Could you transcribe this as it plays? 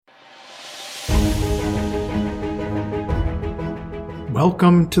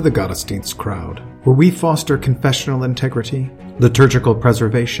Welcome to the Gottesdienst crowd, where we foster confessional integrity, liturgical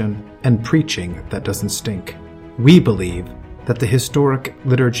preservation, and preaching that doesn't stink. We believe that the historic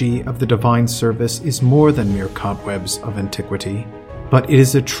liturgy of the divine service is more than mere cobwebs of antiquity, but it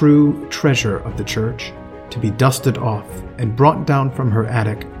is a true treasure of the Church to be dusted off and brought down from her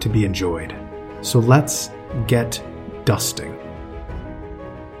attic to be enjoyed. So let's get dusting.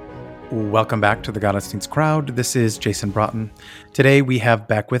 Welcome back to the Gottesdienst crowd. This is Jason Broughton. Today we have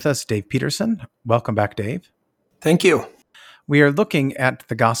back with us Dave Peterson. Welcome back, Dave. Thank you. We are looking at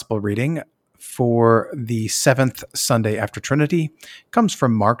the Gospel reading for the seventh Sunday after Trinity. It comes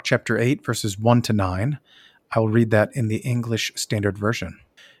from Mark chapter 8, verses 1 to 9. I will read that in the English Standard Version.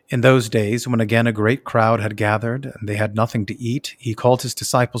 In those days, when again a great crowd had gathered, and they had nothing to eat, he called his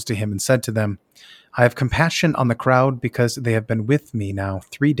disciples to him and said to them, I have compassion on the crowd because they have been with me now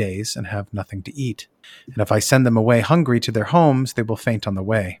 3 days and have nothing to eat. And if I send them away hungry to their homes, they will faint on the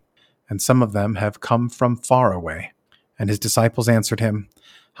way. And some of them have come from far away. And his disciples answered him,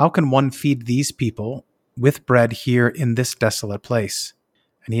 How can one feed these people with bread here in this desolate place?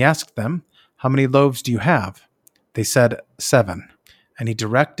 And he asked them, How many loaves do you have? They said, 7. And he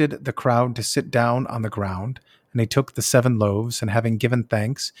directed the crowd to sit down on the ground. And he took the 7 loaves, and having given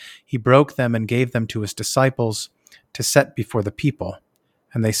thanks, he broke them and gave them to his disciples to set before the people.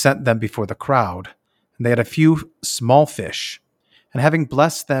 And they set them before the crowd. And they had a few small fish. And having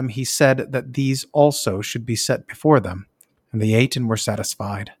blessed them, he said that these also should be set before them. And they ate and were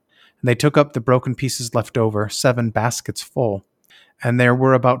satisfied. And they took up the broken pieces left over, 7 baskets full. And there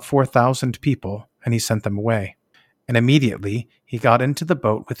were about 4,000 people, and he sent them away. And immediately he got into the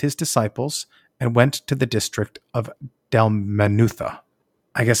boat with his disciples and went to the district of Dalmanutha.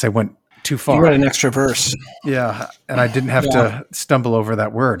 I guess I went too far. You read an extra verse. Yeah, and I didn't have to stumble over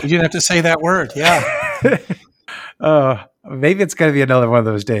that word. You didn't have to say that word, yeah. Maybe it's going to be another one of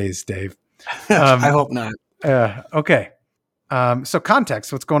those days, Dave. I hope not. Okay. So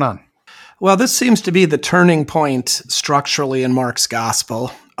context, what's going on? Well, this seems to be the turning point structurally in Mark's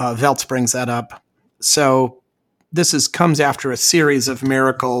gospel. Veltz brings that up. So this comes after a series of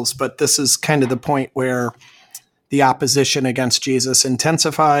miracles, but this is kind of the point where the opposition against Jesus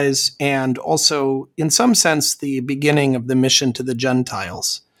intensifies, and also, in some sense, the beginning of the mission to the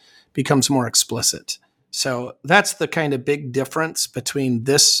Gentiles becomes more explicit. So that's the kind of big difference between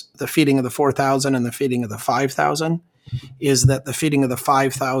the feeding of the 4,000 and the feeding of the 5,000, is that the feeding of the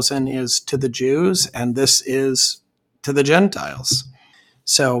 5,000 is to the Jews, and this is to the Gentiles.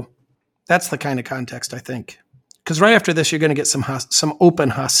 So that's the kind of context, I think. Because right after this, you're going to get some open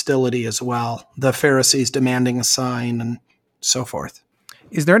hostility as well. The Pharisees demanding a sign and so forth.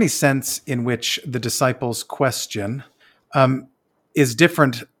 Is there any sense in which the disciples' question is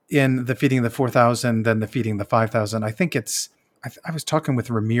different in the feeding of the 4,000 than the feeding of the 5,000? I think I was talking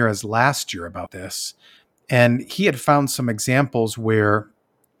with Ramirez last year about this, and he had found some examples where,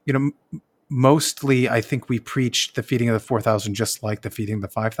 mostly I think we preached the feeding of the 4,000 just like the feeding of the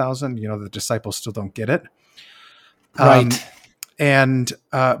 5,000. The disciples still don't get it. Right.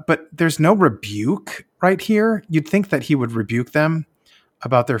 But there's no rebuke right here. You'd think that he would rebuke them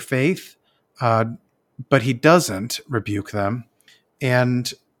about their faith, but he doesn't rebuke them.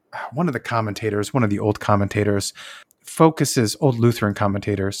 And one of the old commentators old Lutheran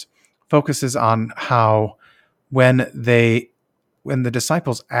commentators focuses on how when the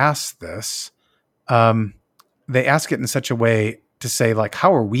disciples ask this, they ask it in such a way to say, like,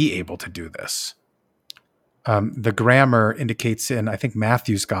 how are we able to do this? The grammar indicates in, I think,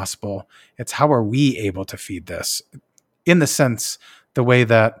 Matthew's gospel, it's how are we able to feed this? In the sense, the way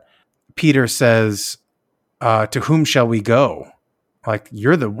that Peter says, to whom shall we go? Like,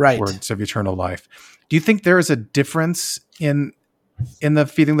 you're the words of eternal life. Do you think there is a difference in the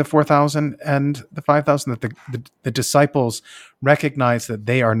feeding the 4,000 and the 5,000, that the disciples recognize that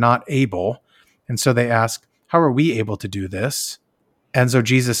they are not able, and so they ask, how are we able to do this? And so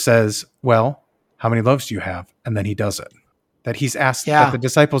Jesus says, well, how many loaves do you have? And then he does it. That he's asked, that the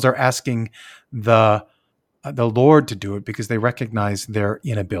disciples are asking the Lord to do it because they recognize their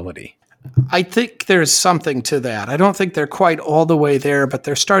inability. I think there's something to that. I don't think they're quite all the way there, but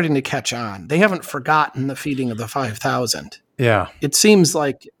they're starting to catch on. They haven't forgotten the feeding of the 5,000. Yeah. It seems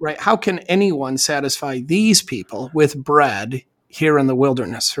like, right, how can anyone satisfy these people with bread here in the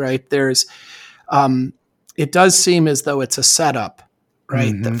wilderness, right? It does seem as though it's a setup,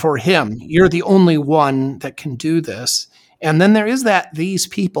 right? Mm-hmm. That for him, you're the only one that can do this. And then there is that these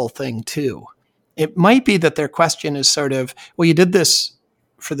people thing too. It might be that their question is sort of, well, you did this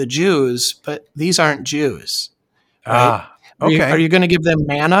for the Jews, but these aren't Jews. Right? Okay. Are you going to give them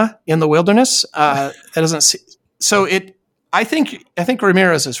manna in the wilderness? That doesn't. So I think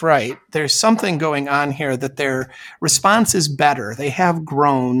Ramirez is right. There's something going on here that their response is better. They have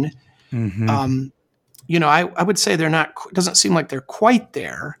grown. Mm-hmm. I would say they're not. It doesn't seem like they're quite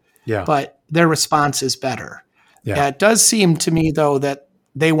there. Yeah. But their response is better. Yeah. It does seem to me, though, that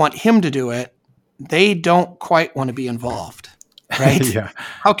they want him to do it. They don't quite want to be involved, right? Yeah.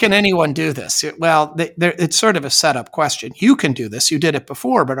 How can anyone do this? Well, it's sort of a setup question. You can do this. You did it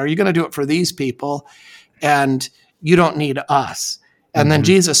before, but are you going to do it for these people? And you don't need us. And then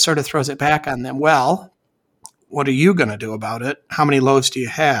Jesus sort of throws it back on them. Well, what are you going to do about it? How many loaves do you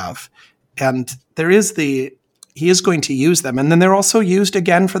have? And he is going to use them. And then they're also used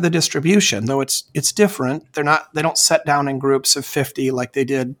again for the distribution, though it's different. They don't set down in groups of 50 like they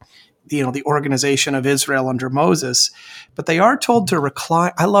did, the organization of Israel under Moses, but they are told to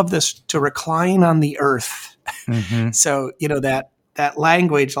recline. I love this, to recline on the earth. Mm-hmm. So, that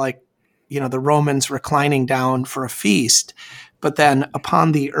language, like, the Romans reclining down for a feast, but then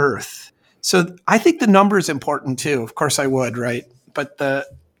upon the earth. So I think the number is important too. Of course I would, right? But the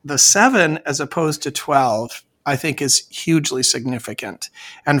 7 as opposed to 12, I think is hugely significant,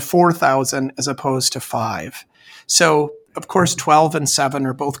 and 4,000 as opposed to 5. So, of course, 12 and 7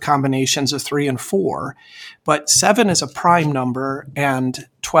 are both combinations of 3 and 4, but 7 is a prime number and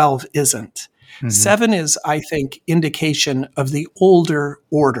 12 isn't. Mm-hmm. 7 is, I think, indication of the older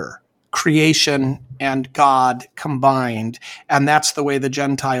order, creation and God combined, and that's the way the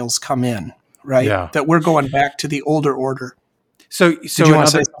Gentiles come in, right? Yeah. That we're going back to the older order. So Did you want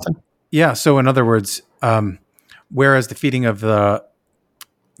to say something? Yeah. So in other words, whereas the feeding of the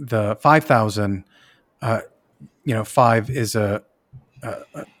 5,000, 5 is a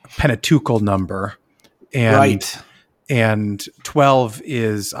Pentateuchal number, and right. And 12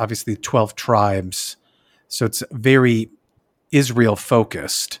 is obviously 12 tribes, so it's very Israel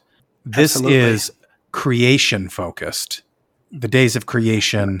focused. This Absolutely. is creation focused, the days of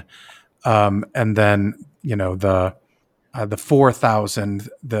creation, and then the 4,000,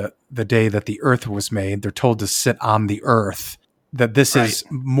 the day that the earth was made. They're told to sit on the earth. That this Right. is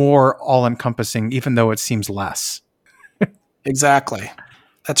more all encompassing, even though it seems less. Exactly.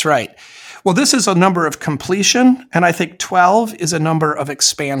 That's right. Well, this is a number of completion, and I think 12 is a number of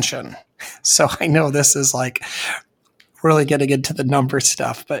expansion. So I know this is like really getting into the number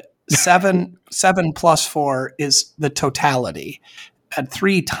stuff, but 7 plus 4 is the totality, and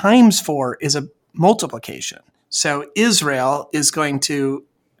 3 times 4 is a multiplication. So Israel is going to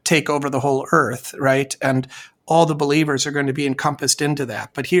take over the whole earth, right? And all the believers are going to be encompassed into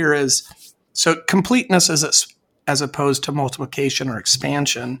that. But here is, so completeness is as opposed to multiplication or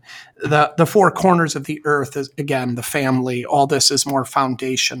expansion. The 4 corners of the earth is, again, the family. All this is more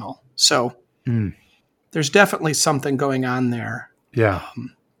foundational. So there's definitely something going on there. Yeah.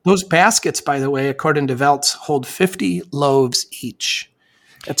 Those baskets, by the way, according to Veltz, hold 50 loaves each.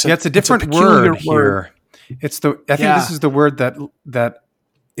 It's a different word here. I think this is the word that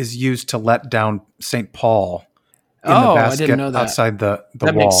is used to let down St. Paul in the basket, I didn't know that. Outside the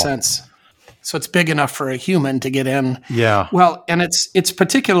that wall. Makes sense. So it's big enough for a human to get in. Yeah. Well, and it's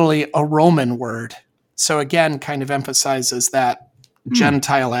particularly a Roman word. So again, kind of emphasizes that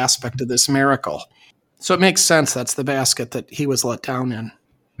Gentile aspect of this miracle. So it makes sense that's the basket that he was let down in.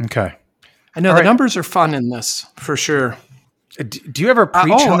 Okay. I know the numbers are fun in this, for sure. Do you ever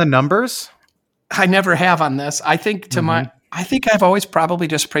preach on the numbers? I never have on this. I think I think I've always probably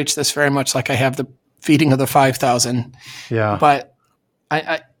just preached this very much like I have the feeding of the 5,000. Yeah. But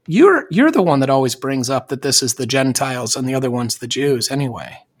you're the one that always brings up that this is the Gentiles and the other one's the Jews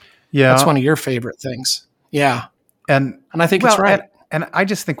anyway. Yeah. That's one of your favorite things. Yeah. And I think it's right. And I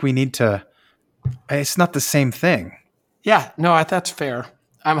just think we need to, it's not the same thing. Yeah. No, that's fair.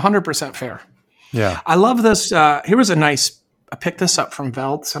 I'm 100% fair. Yeah. I love this. Here was I picked this up from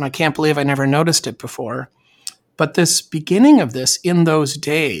Veltz, and I can't believe I never noticed it before. But this beginning of this, in those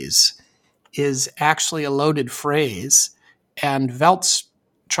days, is actually a loaded phrase. And Veltz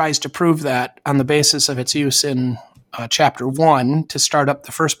tries to prove that on the basis of its use in chapter 1 to start up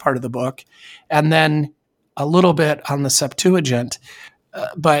the first part of the book, and then a little bit on the Septuagint.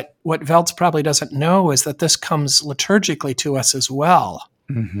 But what Veltz probably doesn't know is that this comes liturgically to us as well.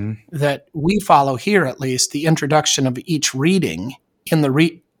 Mm-hmm. That we follow here, at least, the introduction of each reading in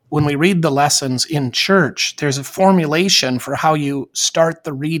when we read the lessons in church. There's a formulation for how you start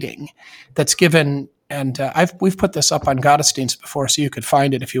the reading that's given, and we've put this up on Gottesdienst before, so you could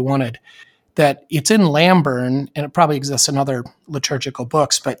find it if you wanted. That it's in Lamburn, and it probably exists in other liturgical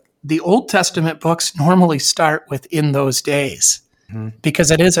books, but the Old Testament books normally start with "in those days," because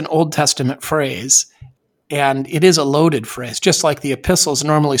it is an Old Testament phrase. And it is a loaded phrase, just like the epistles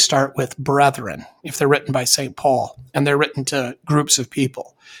normally start with brethren, if they're written by St. Paul, and they're written to groups of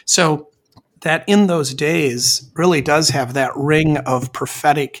people. So that in those days really does have that ring of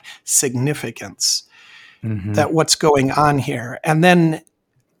prophetic significance, that what's going on here. And then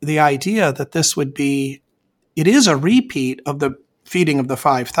the idea that this would be, it is a repeat of the feeding of the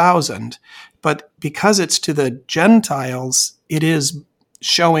 5,000, but because it's to the Gentiles, it is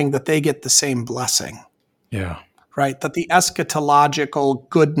showing that they get the same blessing. Yeah. Right? That the eschatological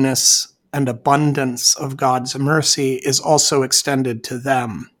goodness and abundance of God's mercy is also extended to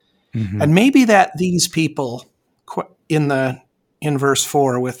them. And maybe that these people in verse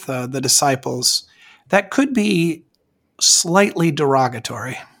 4 with the disciples, that could be slightly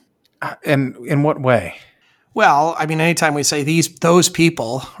derogatory. And in what way? Well, I mean, anytime we say those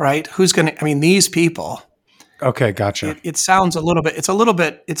people, right? These people. Okay, gotcha. It sounds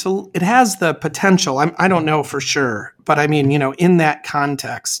it has the potential. I don't know for sure, but I mean, in that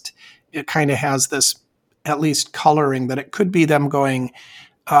context, it kind of has this at least coloring that it could be them going,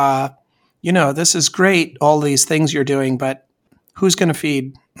 this is great, all these things you're doing, but who's going to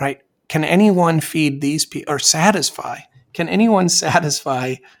feed, right? Can anyone feed these people or satisfy? Can anyone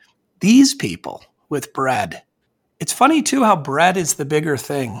satisfy these people with bread? It's funny too how bread is the bigger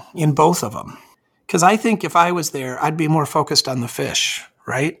thing in both of them. Because I think if I was there, I'd be more focused on the fish,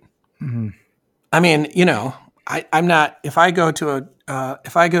 right? I mean, I'm not. If I go to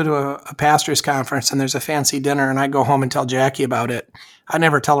a pastor's conference and there's a fancy dinner, and I go home and tell Jackie about it, I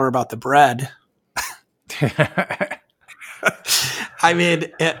never tell her about the bread. I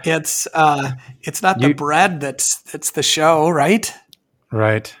mean, it's not the bread that's the show, right?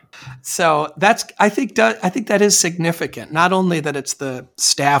 Right. So I think that is significant. Not only that it's the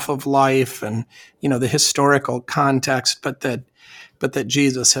staff of life and the historical context, but that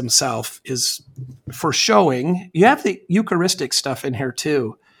Jesus himself is for showing. You have the Eucharistic stuff in here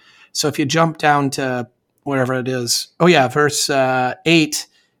too. So if you jump down to wherever it is, verse 8.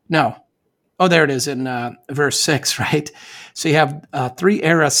 No, there it is in verse 6, right? So you have 3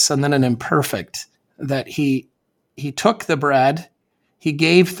 aorists and then an imperfect. That he took the bread. He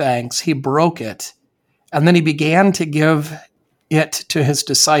gave thanks, he broke it, and then he began to give it to his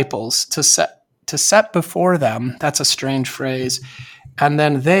disciples to set before them. That's a strange phrase. And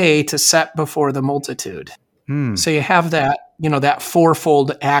then they to set before the multitude. So you have that, that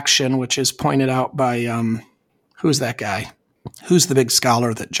fourfold action, which is pointed out by, who's that guy? Who's the big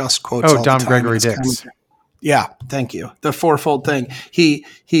scholar that just quotes all the time? Dom Gregory Dix. Yeah, thank you. The fourfold thing. He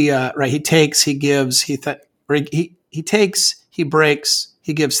takes, he gives, he takes, he breaks,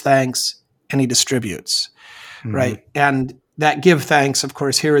 he gives thanks, and he distributes, right? And that give thanks, of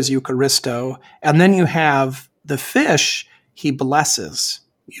course, here is Eucharisto. And then you have the fish, he blesses,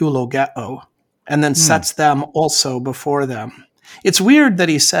 eulogeo, and then sets them also before them. It's weird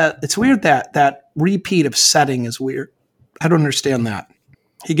that that repeat of setting is weird. I don't understand that.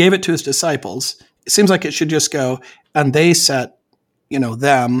 He gave it to his disciples. It seems like it should just go, and they set,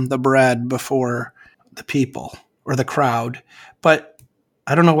 them, the bread, before the people or the crowd. But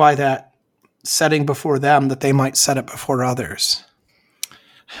I don't know why that setting before them, that they might set it before others.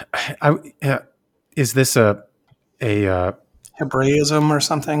 Is this a Hebraism or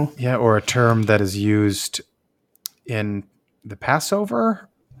something? Yeah, or a term that is used in the Passover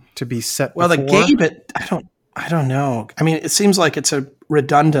to be set before? Well, they gave it. I don't know. I mean, it seems like it's a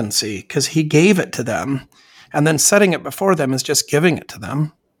redundancy because he gave it to them, and then setting it before them is just giving it to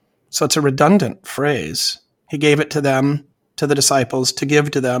them. So it's a redundant phrase. He gave it to them, to the disciples, to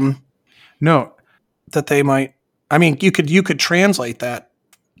give to them. No, that they might. I mean, you could translate that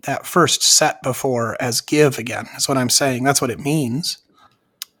first set before as give again. That's what I'm saying. That's what it means.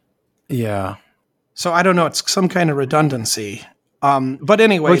 Yeah. So I don't know. It's some kind of redundancy. But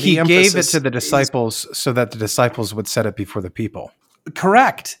anyway, he gave it to the disciples so that the disciples would set it before the people.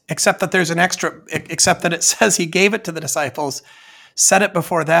 Correct. Except that there's an extra, except that it says he gave it to the disciples, set it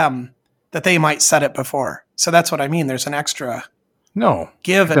before them, that they might set it before. So that's what I mean. There's an extra. No.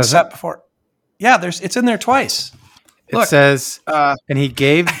 Give and set before. Yeah, it's in there twice. It says, and he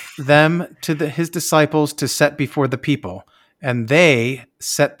gave them to his disciples to set before the people, and they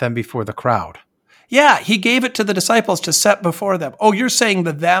set them before the crowd. Yeah, he gave it to the disciples to set before them. Oh, you're saying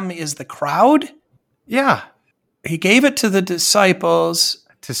the them is the crowd? Yeah. He gave it to the disciples.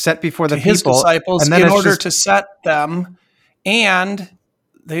 To set before the his people. Disciples in order to set them, and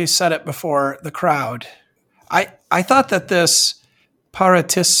they set it before the crowd. I thought that this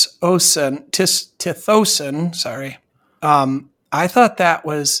paratithosin, I thought that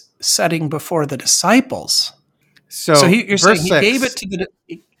was setting before the disciples. So you're saying he gave it to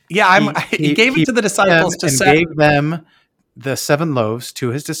Yeah, he gave it to the disciples to set. Gave them the 7 loaves to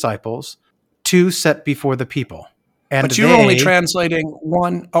his disciples to set before the people. And but you're only translating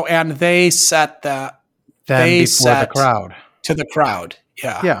one. Oh, and they set that. They before the crowd. To the crowd.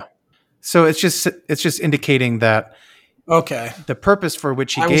 Yeah. Yeah. So it's just indicating that the purpose for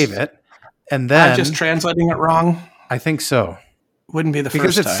which he gave it, and then I'm just translating it wrong. I think so. Wouldn't be the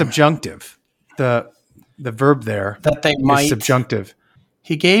because first time. It's subjunctive. The verb there that they might is subjunctive.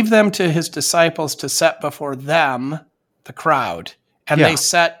 He gave them to his disciples to set before them, the crowd, and they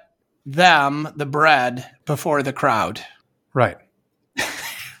set them, the bread, before the crowd. Right.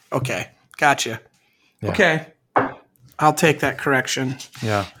 Okay. Gotcha. Yeah. Okay. I'll take that correction.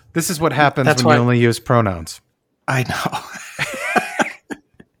 Yeah. This is what happens when you only use pronouns. I know.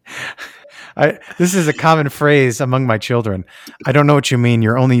 This is a common phrase among my children. I don't know what you mean.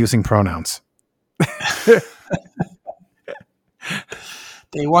 You're only using pronouns.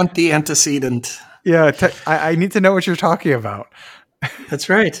 They want the antecedent. Yeah. I need to know what you're talking about. That's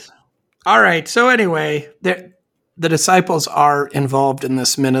right. All right. So anyway, the disciples are involved in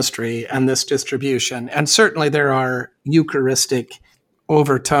this ministry and this distribution. And certainly there are Eucharistic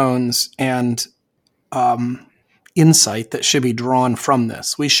overtones and insight that should be drawn from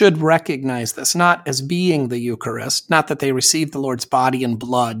this. We should recognize this not as being the Eucharist, not that they received the Lord's body and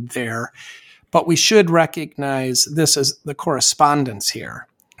blood there, but we should recognize this as the correspondence here.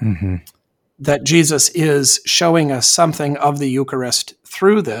 Mm-hmm. That Jesus is showing us something of the Eucharist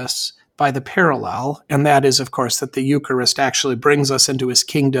through this by the parallel, and that is, of course, that the Eucharist actually brings us into his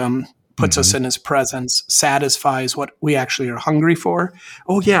kingdom, puts us in his presence, satisfies what we actually are hungry for.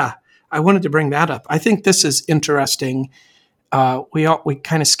 Oh, yeah, I wanted to bring that up. I think this is interesting. We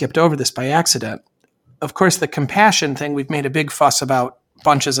kind of skipped over this by accident. Of course, the compassion thing we've made a big fuss about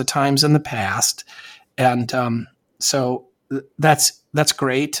bunches of times in the past, and so that's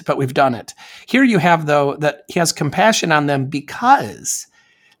great, but we've done it. Here you have, though, that he has compassion on them because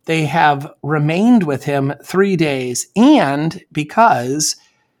they have remained with him 3 days and because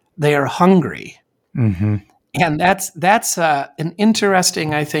they are hungry. Mm-hmm. And that's an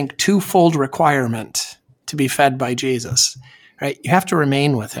interesting, I think, twofold requirement to be fed by Jesus, right? You have to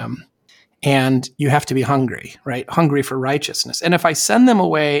remain with him and you have to be hungry, right? Hungry for righteousness. And if I send them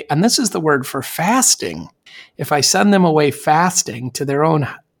away, and this is the word for fasting, if I send them away fasting to their own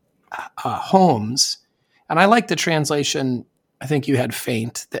homes, and I like the translation, I think you had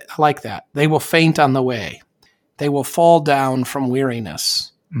faint. I like that. They will faint on the way. They will fall down from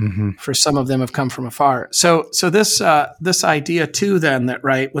weariness. Mm-hmm. For some of them have come from afar. So this idea too, then, that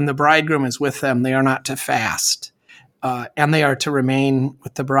right when the bridegroom is with them, they are not to fast, and they are to remain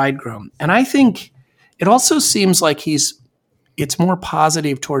with the bridegroom. And I think it also seems like it's more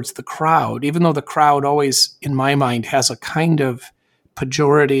positive towards the crowd, even though the crowd always, in my mind, has a kind of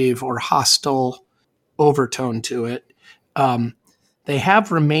pejorative or hostile overtone to it. They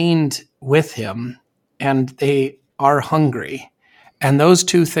have remained with him, and they are hungry. And those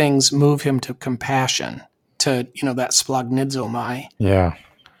two things move him to compassion, to, that splagnidzomai. Yeah.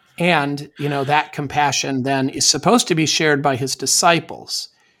 And, that compassion then is supposed to be shared by his disciples.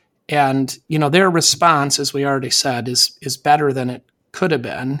 And, their response, as we already said, is better than it could have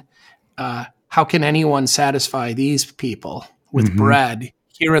been. How can anyone satisfy these people with bread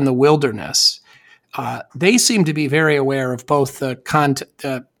here in the wilderness? They seem to be very aware of both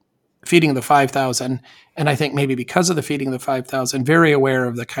the feeding of the 5,000, and I think maybe because of the feeding of the 5,000, very aware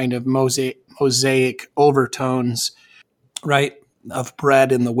of the kind of mosaic overtones, right, of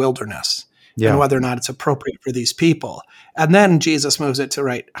bread in the wilderness, and whether or not it's appropriate for these people. And then Jesus moves it to,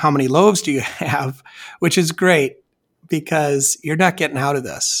 right, how many loaves do you have, which is great because you're not getting out of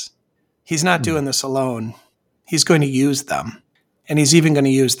this. He's not doing this alone. He's going to use them, and he's even going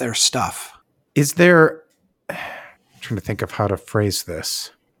to use their stuff. Is there, I'm trying to think of how to phrase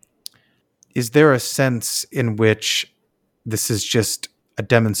this. Is there a sense in which this is just a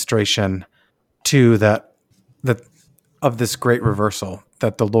demonstration of this great reversal,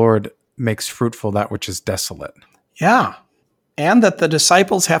 that the Lord makes fruitful that which is desolate? Yeah. And that the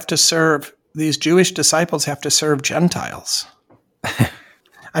disciples have to serve, these Jewish disciples have to serve Gentiles.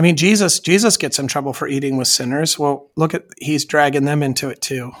 I mean, Jesus gets in trouble for eating with sinners. Well, he's dragging them into it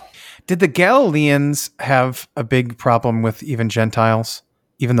too. Did the Galileans have a big problem with even Gentiles,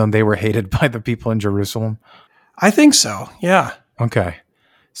 even though they were hated by the people in Jerusalem? I think so, yeah. Okay.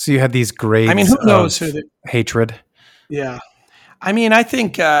 So you had these grades who knows hatred? Yeah. I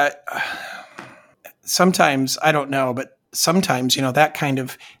think sometimes, I don't know, but sometimes, that kind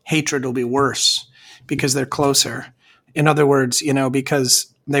of hatred will be worse because they're closer. In other words,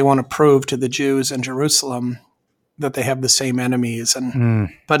 because they want to prove to the Jews in Jerusalem that they have the same enemies.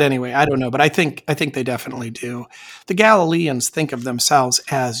 But anyway, I don't know. But I think they definitely do. The Galileans think of themselves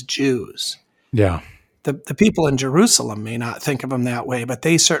as Jews. Yeah. The people in Jerusalem may not think of them that way, but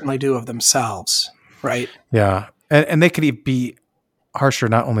they certainly do of themselves, right? Yeah. And they could be harsher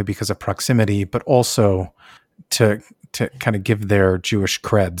not only because of proximity, but also to kind of give their Jewish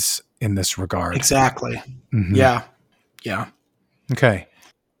creds in this regard. Exactly. Mm-hmm. Yeah. Yeah. Okay.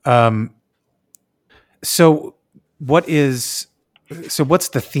 So what's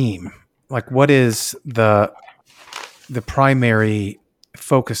the theme? Like, what is the primary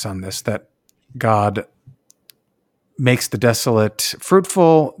focus on this, that God makes the desolate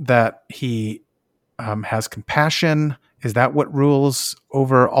fruitful, that he has compassion? Is that what rules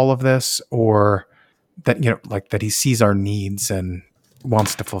over all of this? Or that, like that he sees our needs and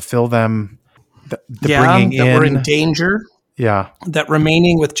wants to fulfill them? The bringing in, we're in danger. Yeah. That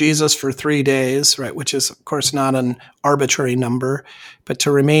remaining with Jesus for 3 days, right, which is, of course, not an arbitrary number, but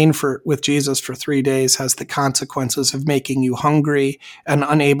to remain with Jesus for 3 days has the consequences of making you hungry and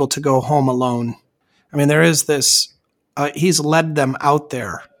unable to go home alone. I mean, there is this, he's led them out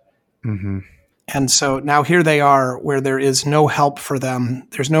there. Mm-hmm. And so now here they are where there is no help for them.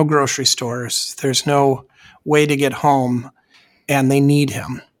 There's no grocery stores. There's no way to get home, and they need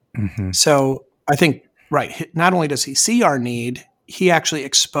him. Mm-hmm. So I think, right, not only does he see our need, he actually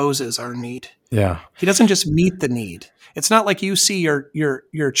exposes our need. Yeah. He doesn't just meet the need. It's not like you see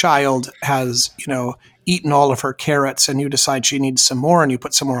your child has, eaten all of her carrots and you decide she needs some more and you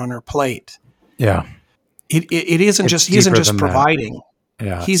put some more on her plate. Yeah. He isn't just providing.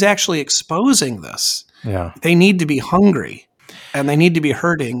 Yeah. He's actually exposing this. Yeah. They need to be hungry and they need to be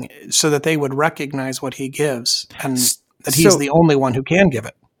hurting so that they would recognize what he gives and that he's the only one who can give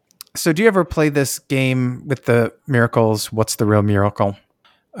it. So do you ever play this game with the miracles? What's the real miracle?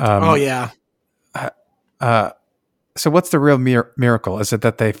 Oh, yeah. So what's the real miracle? Is it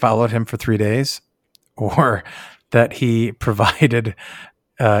that they followed him for 3 days, or that he provided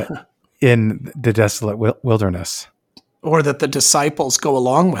in the desolate wilderness? Or that the disciples go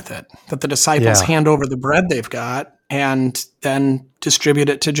along with it, that the disciples hand over the bread they've got and then distribute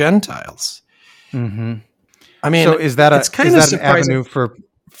it to Gentiles. Mm-hmm. I mean, so is that an avenue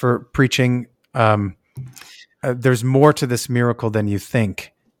for preaching? There's more to this miracle than you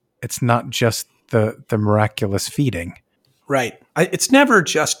think. It's not just the miraculous feeding. Right.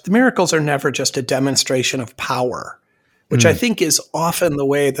 The miracles are never just a demonstration of power, which I think is often the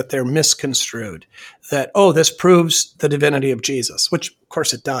way that they're misconstrued. That, this proves the divinity of Jesus, which of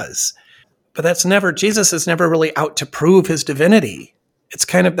course it does. But Jesus is never really out to prove his divinity. That's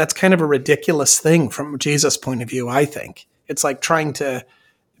kind of a ridiculous thing from Jesus' point of view, I think. It's like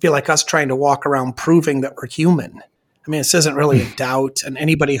us trying to walk around proving that we're human. I mean, this isn't really a doubt, and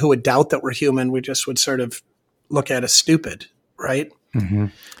anybody who would doubt that we're human, we just would sort of look at as stupid, right? Mm-hmm.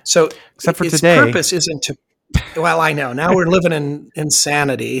 So except for its today. Purpose isn't to, well, I know. Now we're living in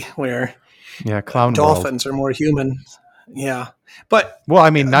insanity where clown dolphins are more human. Yeah. But well,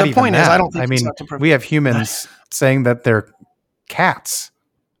 I mean, not the even point that. is, I don't think we have humans saying that they're cats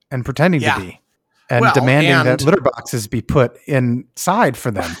and pretending to be and demanding that litter boxes be put inside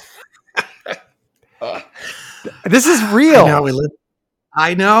for them. This is real.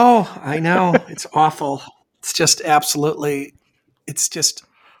 I know. It's awful. It's just it's just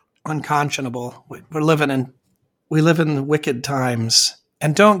unconscionable. We live in the wicked times.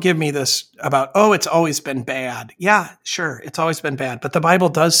 And don't give me this about, it's always been bad. Yeah, sure, it's always been bad. But the Bible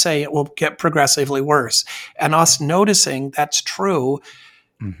does say it will get progressively worse. And us noticing that's true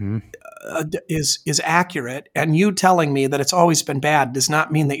is accurate. And you telling me that it's always been bad does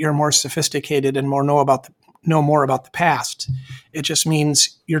not mean that you're more sophisticated and know more about the past. It just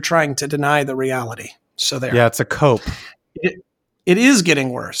means you're trying to deny the reality. So there. Yeah, it's a cope. It is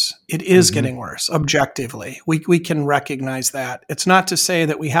getting worse. It is getting worse, objectively. We can recognize that. It's not to say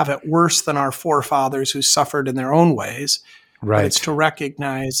that we have it worse than our forefathers who suffered in their own ways. Right. But it's to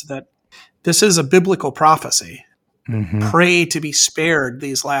recognize that this is a biblical prophecy. Pray to be spared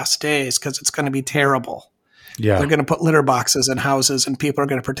these last days because it's going to be terrible. Yeah. They're going to put litter boxes in houses and people are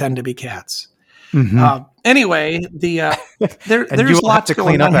going to pretend to be cats. Anyway, there's lots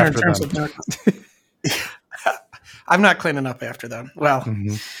going on here in terms of miracles. I'm not cleaning up after them. Well,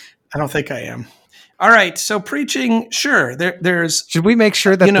 I don't think I am. All right. So preaching, sure. There's. Should we make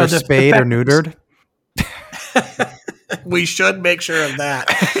sure that they're spayed or neutered? We should make sure of that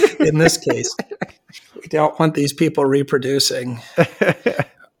in this case. We don't want these people reproducing.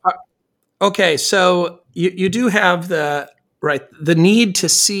 Okay. So you do have the need to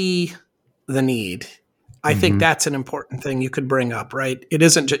see the need. I think that's an important thing you could bring up, right? He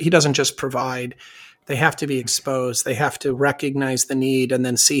doesn't just provide. They have to be exposed. They have to recognize the need and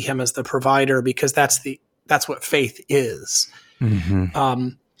then see him as the provider, because that's what faith is. Mm-hmm.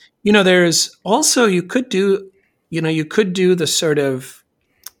 There's also, you could do the sort of,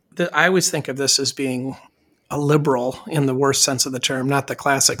 I always think of this as being a liberal in the worst sense of the term, not the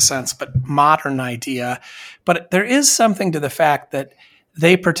classic sense, but modern idea. But there is something to the fact that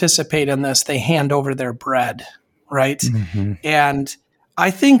they participate in this, they hand over their bread, right? Mm-hmm. And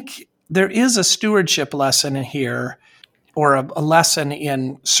I think there is a stewardship lesson in here, or a lesson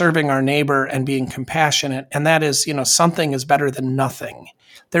in serving our neighbor and being compassionate. And that is, something is better than nothing.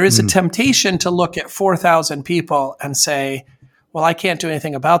 There is a temptation to look at 4,000 people and say, well, I can't do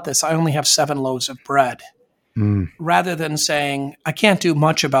anything about this. I only have 7 loaves of bread. Rather than saying, I can't do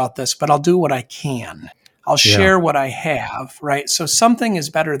much about this, but I'll do what I can. I'll share what I have, right? So something is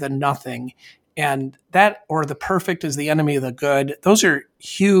better than nothing. And that, or the perfect is the enemy of the good, those are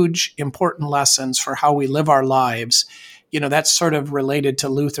huge, important lessons for how we live our lives. That's sort of related to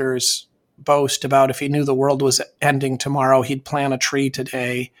Luther's boast about if he knew the world was ending tomorrow, he'd plant a tree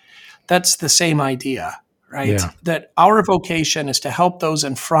today. That's the same idea, right? Yeah. That our vocation is to help those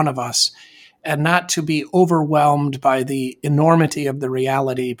in front of us and not to be overwhelmed by the enormity of the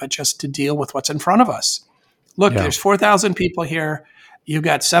reality, but just to deal with what's in front of us. Look, there's 4,000 people here. You've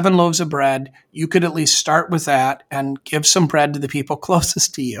got 7 loaves of bread. You could at least start with that and give some bread to the people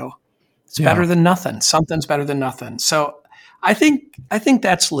closest to you. It's better than nothing. Something's better than nothing. So I think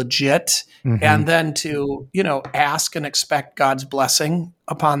that's legit. Mm-hmm. And then to, ask and expect God's blessing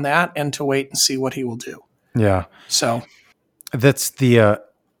upon that, and to wait and see what he will do. Yeah. So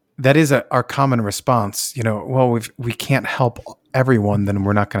that is our common response. Well, we can't help everyone, then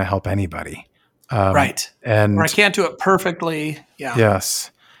we're not going to help anybody. Right. Or I can't do it perfectly. Yeah. Yes.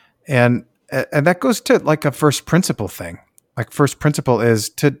 And that goes to like a first principle thing. Like first principle is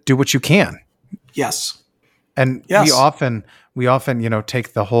to do what you can. Yes. And we often,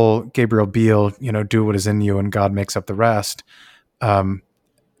 take the whole Gabriel Beale, do what is in you and God makes up the rest. And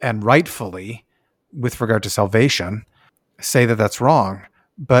rightfully, with regard to salvation, say that that's wrong.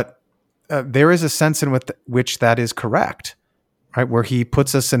 But there is a sense in which that is correct, right? Where he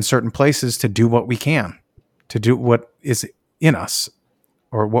puts us in certain places to do what we can, to do what is in us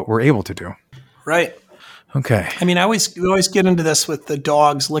or what we're able to do. Right. Okay. I mean, we always get into this with the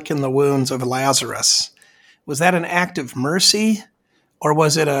dogs licking the wounds of Lazarus. Was that an act of mercy, or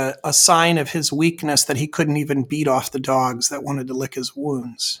was it a sign of his weakness that he couldn't even beat off the dogs that wanted to lick his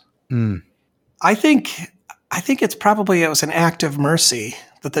wounds? I think it was an act of mercy,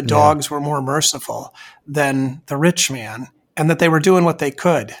 that the dogs were more merciful than the rich man, and that they were doing what they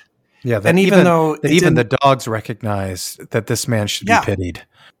could. Yeah, and even the dogs recognize that this man should be pitied,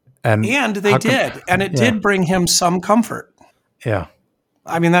 and they did, and it did bring him some comfort. Yeah,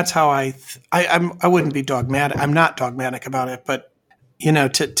 I mean, that's how I wouldn't be dogmatic. I'm not dogmatic about it, but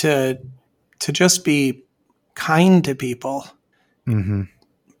to just be kind to people,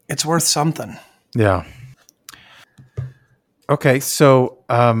 it's worth something. Yeah. Okay, so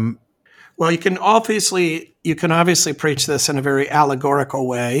well, you can obviously preach this in a very allegorical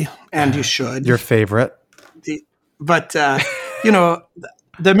way, and you should. Your favorite. But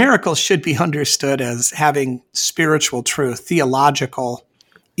the miracles should be understood as having spiritual truth, theological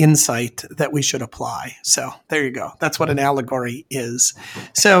insight that we should apply. So there you go. That's what an allegory is.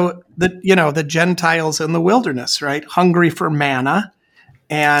 So the Gentiles in the wilderness, right? Hungry for manna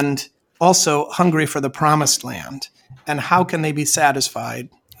and also hungry for the promised land. And how can they be satisfied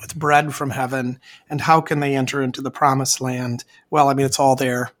with bread from heaven? And how can they enter into the promised land? Well, I mean, it's all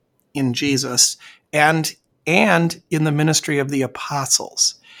there in Jesus and in the ministry of the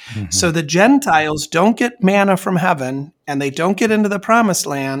apostles. Mm-hmm. So the Gentiles don't get manna from heaven, and they don't get into the promised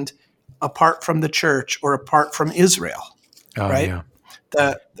land apart from the church or apart from Israel, right? Yeah.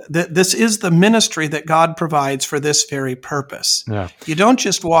 This is the ministry that God provides for this very purpose. Yeah. You don't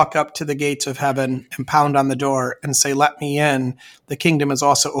just walk up to the gates of heaven and pound on the door and say, "Let me in." The kingdom is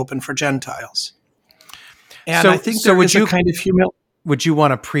also open for Gentiles. And I think there is a kind of humility. Would you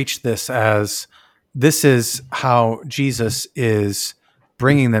want to preach this as this is how Jesus is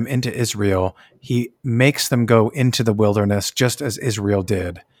bringing them into Israel? He makes them go into the wilderness just as Israel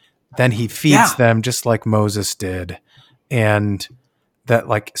did. Then he feeds them just like Moses did. And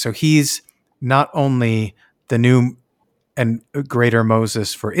so he's not only the new and greater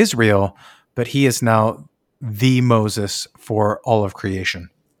Moses for Israel, but he is now the Moses for all of creation.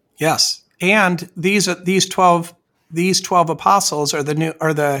 Yes. And these 12 apostles are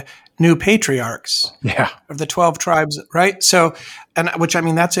the new patriarchs of the 12 tribes, right? So,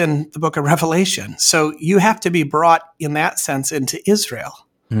 that's in the book of Revelation. So you have to be brought in that sense into Israel.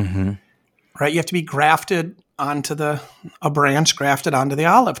 Mm-hmm. right? You have to be grafted onto a branch grafted onto the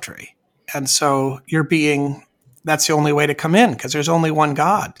olive tree. And so that's the only way to come in because there's only one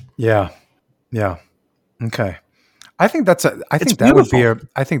God. Yeah. Yeah. Okay. I think I It's think that would be beautiful.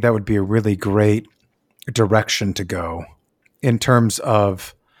 I think that would be a really great direction to go in terms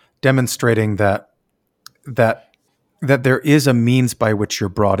of demonstrating that there is a means by which you're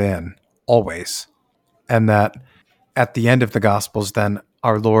brought in always, and that at the end of the Gospels, then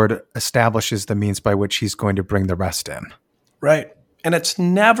our Lord establishes the means by which he's going to bring the rest in. Right. And it's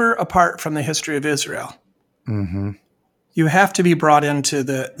never apart from the history of Israel. Mm-hmm. You have to be brought into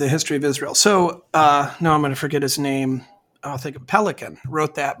the history of Israel. So, no, I'm going to forget his name. I'll think of Pelican,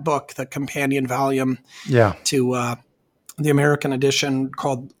 wrote that book, the companion volume to the American edition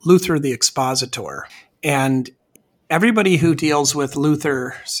called Luther the Expositor. And everybody who deals with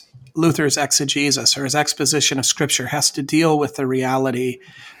Luther's exegesis or his exposition of Scripture has to deal with the reality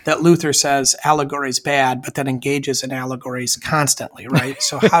that Luther says allegory is bad, but then engages in allegories constantly, right?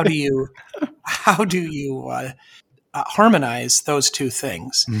 So how do you harmonize those two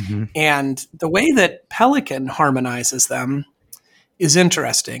things? Mm-hmm. And the way that Pelican harmonizes them is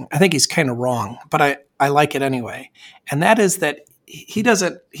interesting. I think he's kind of wrong, but I like it anyway. And that is that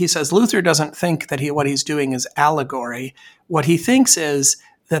he says Luther doesn't think that what he's doing is allegory. What he thinks is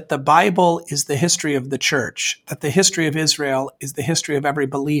that the Bible is the history of the church, that the history of Israel is the history of every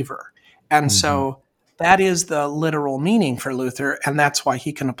believer. And so that is the literal meaning for Luther, and that's why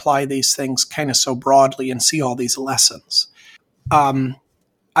he can apply these things kind of so broadly and see all these lessons. I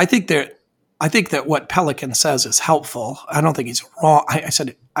think that what Pelican says is helpful. I don't think he's wrong.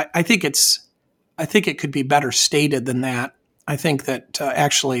 I think it could be better stated than that. I think that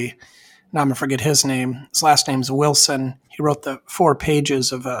actually, now I'm going to forget his name. His last name's Wilson. He wrote the 4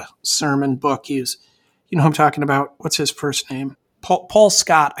 pages of a sermon book. You know who I'm talking about? What's his first name? Paul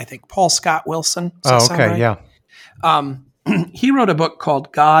Scott, I think. Paul Scott Wilson. Does that sound right? Yeah. He wrote a book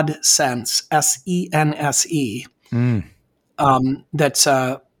called God Sense, Sense. That's,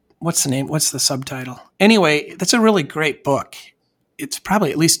 what's the name? What's the subtitle? Anyway, that's a really great book. It's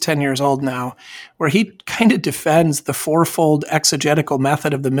probably at least 10 years old now, where he kind of defends the fourfold exegetical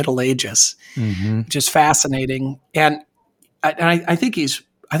method of the Middle Ages, which is fascinating. And I think he's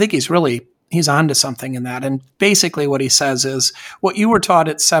onto something in that. And basically what he says is what you were taught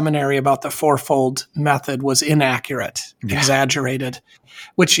at seminary about the fourfold method was inaccurate, exaggerated,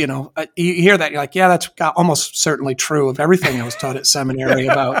 which, you hear that, you're like, yeah, that's almost certainly true of everything I was taught at seminary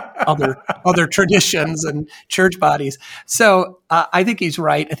about other traditions and church bodies. So I think he's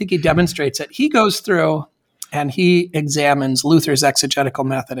right. I think he demonstrates it. He goes through and he examines Luther's exegetical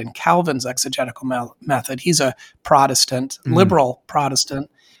method and Calvin's exegetical method. He's a Protestant, liberal Protestant.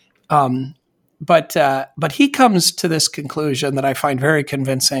 But he comes to this conclusion that I find very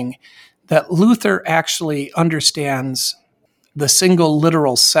convincing, that Luther actually understands the single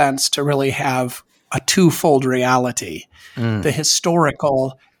literal sense to really have a twofold reality, the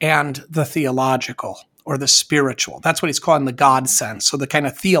historical and the theological or the spiritual. That's what he's calling the God sense. So the kind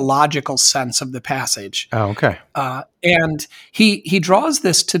of theological sense of the passage. Oh, okay. And he draws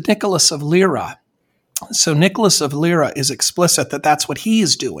this to Nicholas of Lyra. So Nicholas of Lyra is explicit that that's what he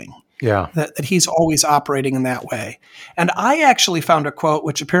is doing. Yeah. That he's always operating in that way. And I actually found a quote,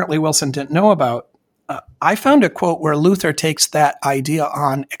 which apparently Wilson didn't know about. I found a quote where Luther takes that idea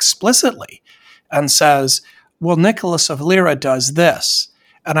on explicitly and says, well, Nicholas of Lyra does this,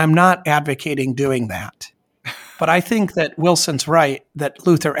 and I'm not advocating doing that. But I think that Wilson's right, that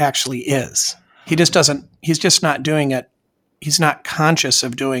Luther actually is. He's just not doing it. He's not conscious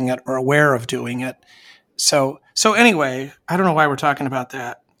of doing it or aware of doing it. So anyway, I don't know why we're talking about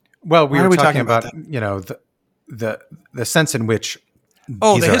that. Well, we were talking about the sense in which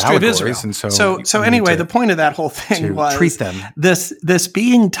the history of Israel. And so anyway, the point of that whole thing was treat them. This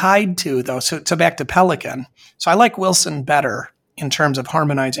being tied to, though. So back to Pelican. So I like Wilson better in terms of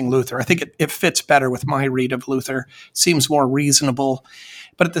harmonizing Luther. I think it fits better with my read of Luther. Seems more reasonable,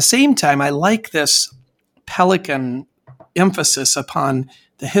 but at the same time, I like this Pelican emphasis upon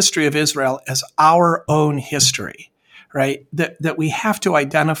the history of Israel as our own history. Right? That we have to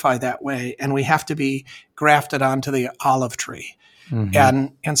identify that way, and we have to be grafted onto the olive tree.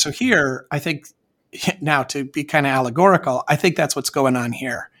 And so here, I think, now to be kind of allegorical, I think that's what's going on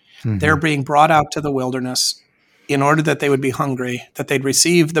here. They're being brought out to the wilderness in order that they would be hungry, that they'd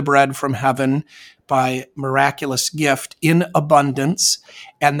receive the bread from heaven by miraculous gift in abundance,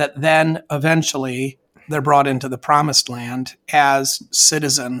 and that then eventually they're brought into the promised land as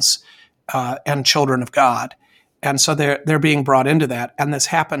citizens and children of God. And so they're being brought into that. And this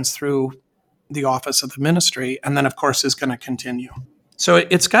happens through the office of the ministry, and then, of course, is going to continue. So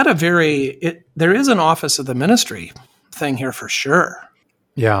it's got there is an office of the ministry thing here for sure.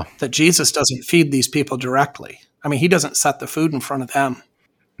 Yeah. That Jesus doesn't feed these people directly. I mean, he doesn't set the food in front of them.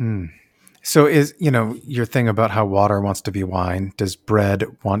 So is, your thing about how water wants to be wine, does bread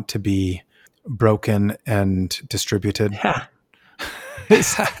want to be broken and distributed? Yeah.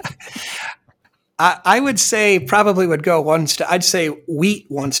 I would say probably would go I'd say wheat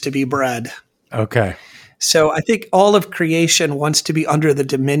wants to be bread. Okay. So I think all of creation wants to be under the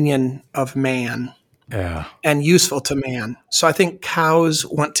dominion of man. Yeah. And useful to man. So I think cows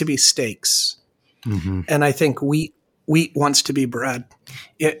want to be steaks. Mm-hmm. And I think wheat wants to be bread.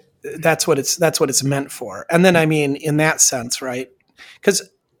 That's what it's meant for. And then, I mean, in that sense, right? Because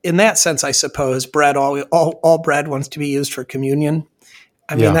in that sense, I suppose bread, all bread wants to be used for communion.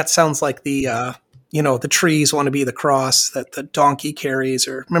 I mean, that sounds like the trees want to be the cross that the donkey carries,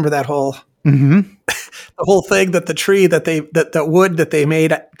 or remember that whole, the whole thing that the tree that wood that they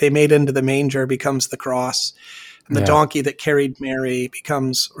made into the manger becomes the cross, and the donkey that carried Mary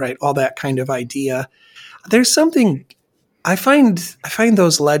becomes, right, all that kind of idea. There's something I find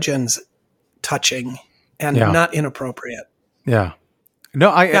those legends touching and not inappropriate. Yeah. No,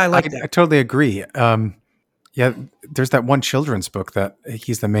 I like that. I totally agree. There's that one children's book that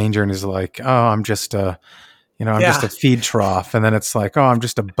he's the manger and he's like, oh, I'm just I'm just a feed trough. And then it's like, oh, I'm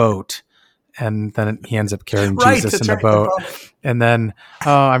just a boat. And then he ends up carrying Jesus in a boat. And then,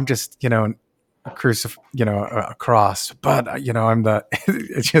 oh, I'm just, a a cross. But, I'm the,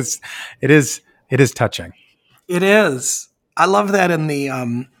 it is touching. It is. I love that in the,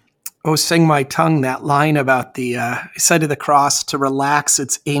 "Oh, sing my tongue," that line about the side of the cross to relax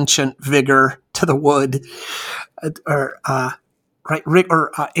its ancient vigor to the wood,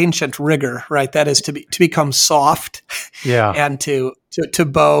 ancient rigor, right? That is to become soft, and to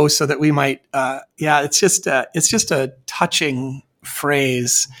bow so that we might, it's just a touching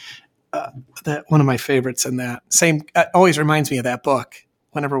phrase. That one of my favorites in that always reminds me of that book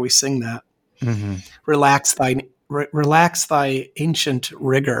whenever we sing that. Mm-hmm. Relax thy ancient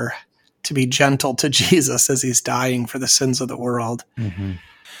rigor to be gentle to Jesus as he's dying for the sins of the world. Mm-hmm.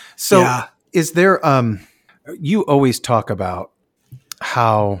 So is there, you always talk about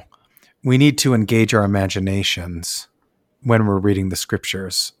how we need to engage our imaginations when we're reading the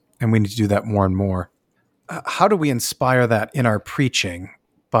scriptures, and we need to do that more and more. How do we inspire that in our preaching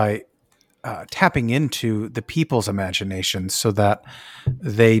by tapping into the people's imaginations so that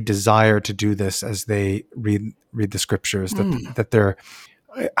they desire to do this as they read the scriptures, that they're,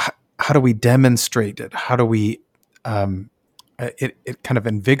 how do we demonstrate it? How do we, it kind of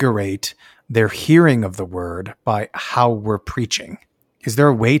invigorate their hearing of the word by how we're preaching? Is there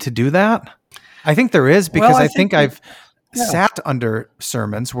a way to do that? I think there is, because I think I've sat under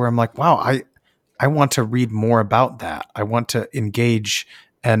sermons where I'm like, wow, I want to read more about that. I want to engage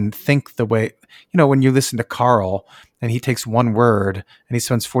and think the way, when you listen to Carl and he takes one word and he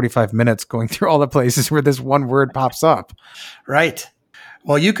spends 45 minutes going through all the places where this one word pops up. Right.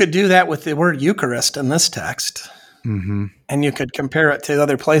 Well, you could do that with the word Eucharist in this text. Mm-hmm. And you could compare it to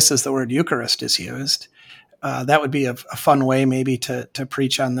other places the word Eucharist is used. That would be a fun way maybe to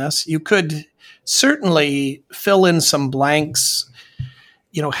preach on this. You could certainly fill in some blanks,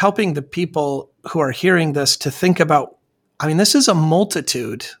 helping the people who are hearing this to think about, this is a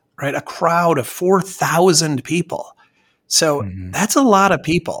multitude, right? A crowd of 4,000 people. So that's a lot of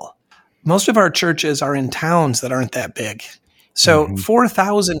people. Most of our churches are in towns that aren't that big. So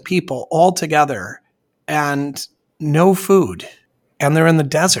 4,000 people all together and no food, and they're in the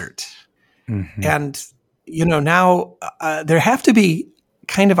desert. Mm-hmm. And, now they have to be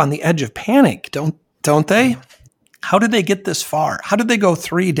kind of on the edge of panic, don't they? How did they get this far? How did they go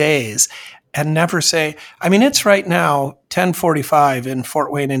 3 days and never say, it's right now 10:45 in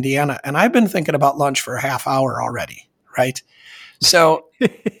Fort Wayne, Indiana, and I've been thinking about lunch for a half hour already, right? So,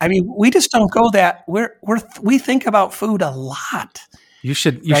 we just don't go that. We think about food a lot. You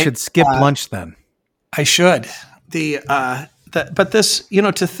should skip lunch then. I should. But this,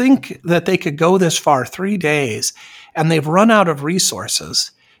 to think that they could go this far, 3 days, and they've run out of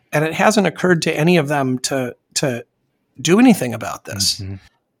resources, and it hasn't occurred to any of them to do anything about this. Mm-hmm.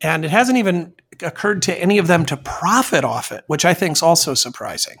 And it hasn't even occurred to any of them to profit off it, which I think is also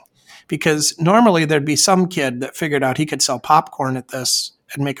surprising. Because normally there'd be some kid that figured out he could sell popcorn at this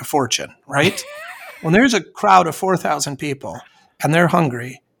and make a fortune, right? When there's a crowd of 4,000 people and they're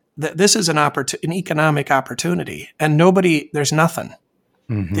hungry, this is an economic opportunity, and there's nothing.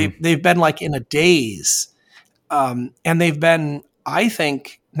 Mm-hmm. They've been like in a daze, and they've been, I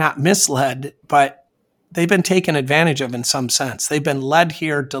think, not misled, but they've been taken advantage of in some sense. They've been led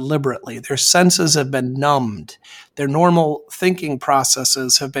here deliberately. Their senses have been numbed. Their normal thinking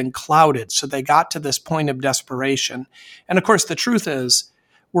processes have been clouded. So they got to this point of desperation. And of course, the truth is,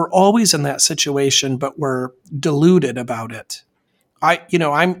 we're always in that situation, but we're deluded about it. I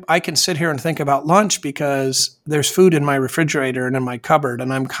can sit here and think about lunch because there's food in my refrigerator and in my cupboard,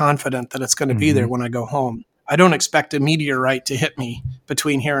 and I'm confident that it's going to be there when I go home. I don't expect a meteorite to hit me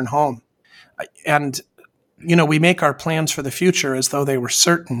between here and home. And we make our plans for the future as though they were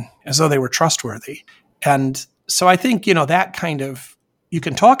certain, as though they were trustworthy. And so I think, that kind of, you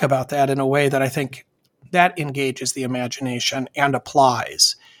can talk about that in a way that I think that engages the imagination and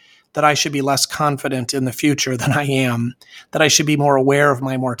applies, that I should be less confident in the future than I am, that I should be more aware of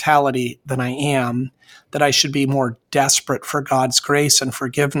my mortality than I am, that I should be more desperate for God's grace and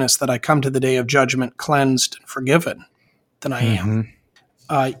forgiveness, that I come to the day of judgment cleansed and forgiven than I am.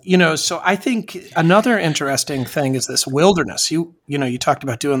 So I think another interesting thing is this wilderness. You talked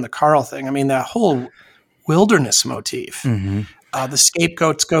about doing the Carl thing. I mean, that whole wilderness motif. The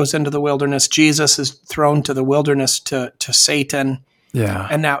scapegoat goes into the wilderness. Jesus is thrown to the wilderness to Satan. Yeah.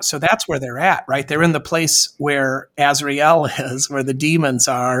 And now, so that's where they're at, right? They're in the place where Azrael is, where the demons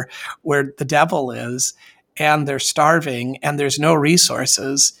are, where the devil is, and they're starving, and there's no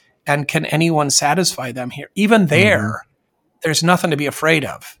resources. And can anyone satisfy them here? Even there, there's nothing to be afraid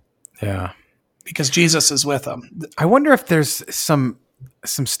of. Yeah. Because Jesus is with them. I wonder if there's some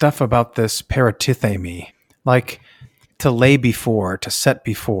stuff about this paratithemi, like to lay before, to set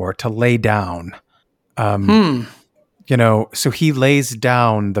before, to lay down. So he lays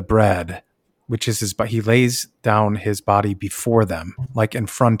down the bread, which is he lays down his body before them, like in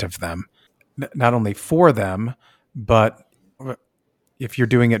front of them, not only for them, but if you're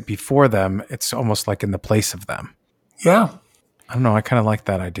doing it before them, it's almost like in the place of them. Yeah. I don't know. I kind of like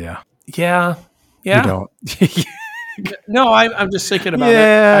that idea. Yeah. You don't. No, I'm just thinking about it.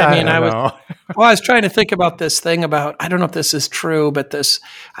 I mean, I was trying to think about this thing about, I don't know if this is true, but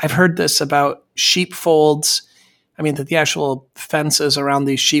I've heard this about sheepfolds. I mean, that the actual fences around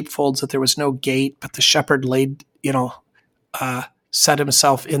these sheepfolds, that there was no gate, but the shepherd set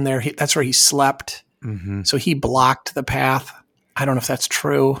himself in there. That's where he slept. So he blocked the path. I don't know if that's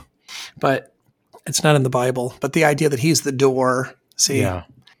true, but it's not in the Bible. But the idea that he's the door, see? Yeah.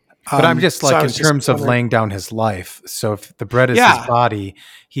 But I'm just in terms of laying down his life. So if the bread is his body,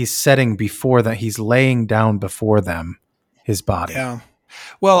 he's setting before that. He's laying down before them his body. Yeah.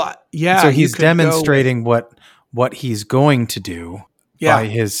 Well, yeah. So he's demonstrating what he's going to do by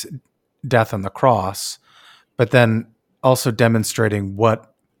his death on the cross, but then also demonstrating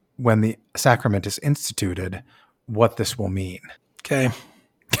when the sacrament is instituted, what this will mean. Okay.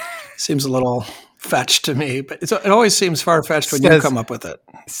 Seems a little fetched to me, but it always seems far-fetched when you come up with it.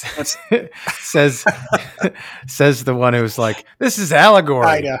 Says the one who's like, this is allegory.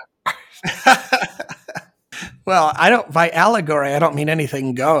 I know. Well, by allegory, I don't mean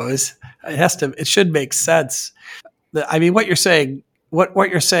anything goes. It should make sense. I mean, what you're saying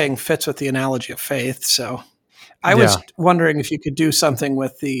fits with the analogy of faith. So I was wondering if you could do something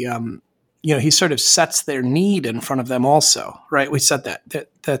with the, he sort of sets their need in front of them also, right? We said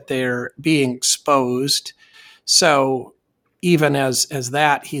that they're being exposed. So even as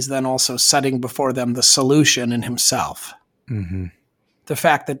that, he's then also setting before them the solution in himself. The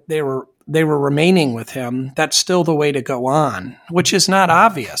fact that they were remaining with him, that's still the way to go on, which is not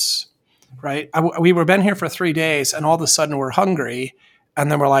obvious. Right? We were been here for 3 days, and all of a sudden we're hungry,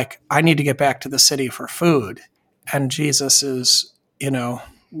 and then we're like, I need to get back to the city for food. And Jesus is,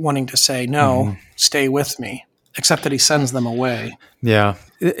 wanting to say, no, stay with me, except that he sends them away. Yeah.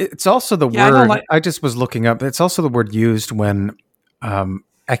 It's also the word, I just was looking up, it's also the word used when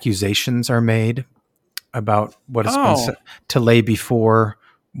accusations are made about what has been said, to lay before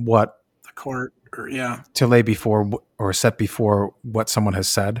what the court, to lay before or set before what someone has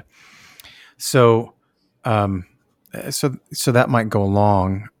said. So, so that might go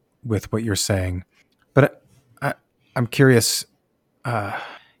along with what you're saying, but I'm curious.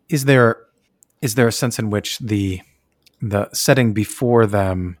 Is there a sense in which the setting before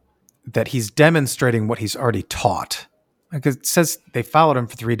them, that he's demonstrating what he's already taught? Like it says they followed him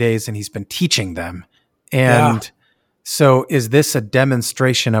for 3 days and he's been teaching them, and so is this a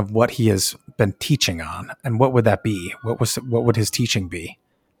demonstration of what he has been teaching on? And what would that be? What would his teaching be?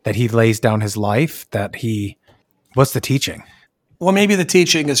 That he lays down his life, what's the teaching? Well, maybe the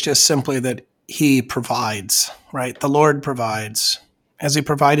teaching is just simply that he provides, right? The Lord provides, as he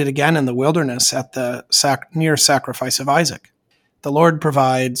provided again in the wilderness at the near sacrifice of Isaac. The Lord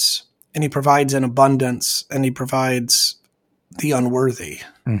provides, and he provides in abundance, and he provides the unworthy.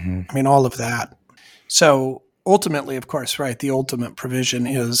 I mean, all of that. So ultimately, of course, right, the ultimate provision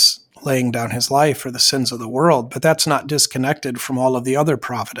is laying down his life for the sins of the world, but that's not disconnected from all of the other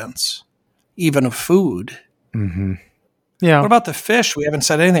providence, even of food. Mm-hmm. Yeah. What about the fish? We haven't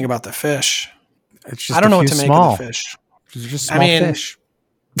said anything about the fish. It's just I don't know what few to small. make of the fish. They're just small fish.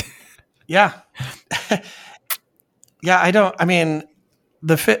 Yeah. Yeah, I don't. I mean,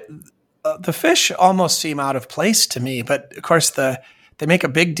 the fish almost seem out of place to me, but of course they make a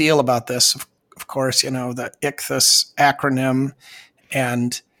big deal about this. Of course, the ichthus acronym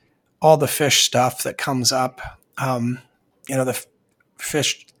and all the fish stuff that comes up. The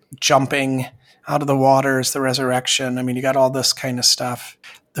fish jumping out of the waters, the resurrection. I mean, you got all this kind of stuff.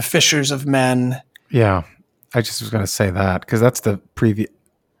 The fishers of men. Yeah, I just was going to say that because that's the previous.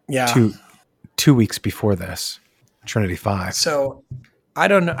 Yeah. 2 weeks before this, Trinity 5. So I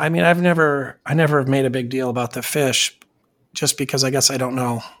don't know. I mean, I never made a big deal about the fish just because I guess I don't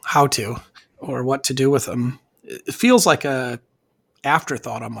know how to or what to do with them. It feels like a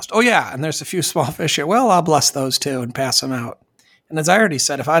afterthought almost. Oh yeah. And there's a few small fish here. Well, I'll bless those too and pass them out. And as I already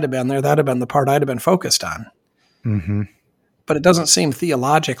said, if I'd have been there, that'd have been the part I'd have been focused on. Mm-hmm. But it doesn't seem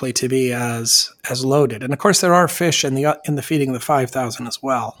theologically to be as loaded. And of course there are fish in the feeding of the 5,000 as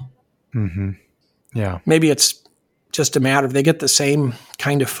well. Mm-hmm. Yeah. Maybe it's just a matter of they get the same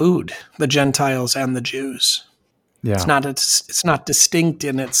kind of food, the Gentiles and the Jews. Yeah. It's not distinct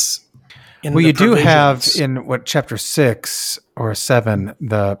in its. Well, you do have in chapter 6 or 7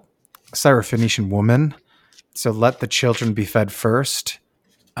 the Syrophoenician woman. So let the children be fed first.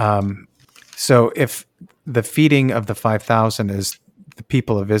 So if the feeding of the 5,000 is the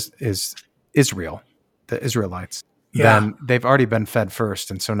people of is Israel, the Israelites, then they've already been fed first,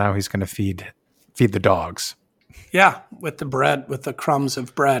 and so now he's going to feed the dogs. Yeah, with the bread, with the crumbs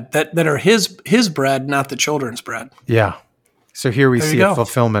of bread that are his bread, not the children's bread. Yeah. So here we see a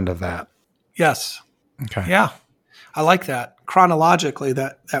fulfillment of that. Yes. Okay. Yeah, I like that. Chronologically,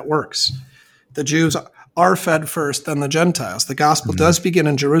 that works. The Jews are fed first, then the Gentiles. The gospel does begin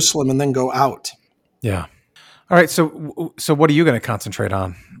in Jerusalem and then go out. Yeah. All right. So what are you going to concentrate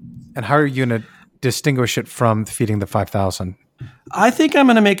on, and how are you going to distinguish it from feeding the 5,000? I think I'm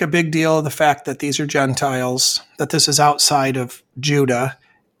going to make a big deal of the fact that these are Gentiles, that this is outside of Judah,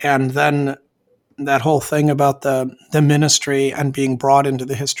 and then that whole thing about the ministry and being brought into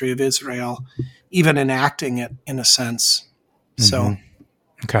the history of Israel, even enacting it in a sense. So,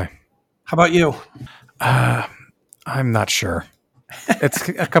 okay. How about you? I'm not sure. It's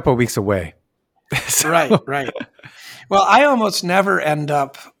a couple of weeks away. Right. Well, I almost never end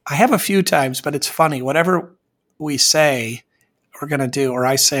up. I have a few times, but it's funny. Whatever we say we're going to do, or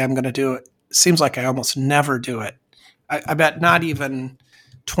I say I'm going to do, it seems like I almost never do it. I bet not even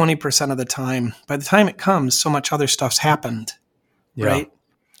 20% of the time. By the time it comes, so much other stuff's happened. Yeah. Right.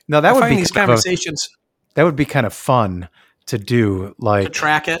 Now that would be these conversations. That would be kind of fun to do, like to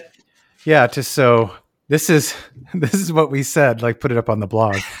track it. Yeah. This is what we said. Like, put it up on the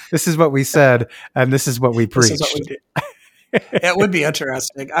blog. This is what we said, and this is what we preached. This is what we did. It would be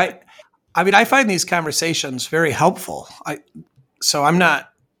interesting. I mean, I find these conversations very helpful. So I'm not.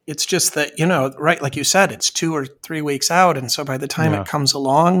 It's just that, right, like you said, it's 2 or 3 weeks out, and so by the time it comes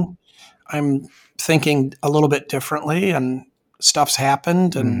along, I'm thinking a little bit differently, and stuff's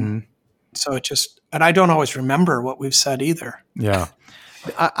happened, and so it just. And I don't always remember what we've said either. Yeah.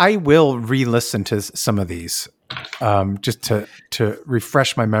 I will re-listen to some of these, just to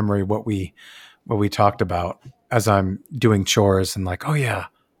refresh my memory what we talked about as I'm doing chores, and like, oh yeah,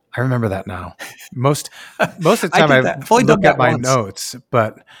 I remember that now. Most of the time I look at my notes,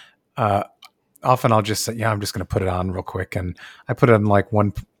 but often I'll just say, yeah, I'm just going to put it on real quick, and I put it on like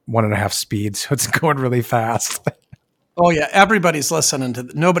 1.5 speed, so it's going really fast. Oh yeah, everybody's listening to.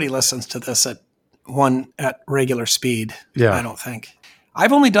 Nobody listens to this at regular speed. Yeah, I don't think.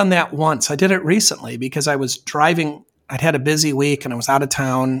 I've only done that once. I did it recently because I was driving. I'd had a busy week and I was out of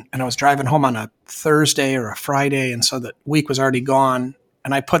town, and I was driving home on a Thursday or a Friday. And so the week was already gone.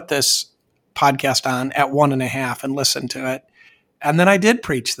 And I put this podcast on at 1.5 and listened to it. And then I did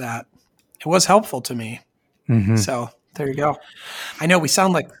preach that. It was helpful to me. Mm-hmm. So there you go. I know we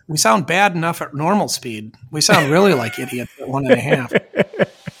sound bad enough at normal speed. We sound really like idiots at 1.5.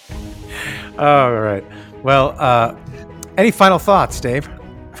 All right. Well, any final thoughts, Dave?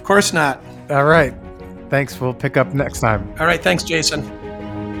 Of course not. All right. Thanks. We'll pick up next time. All right. Thanks, Jason.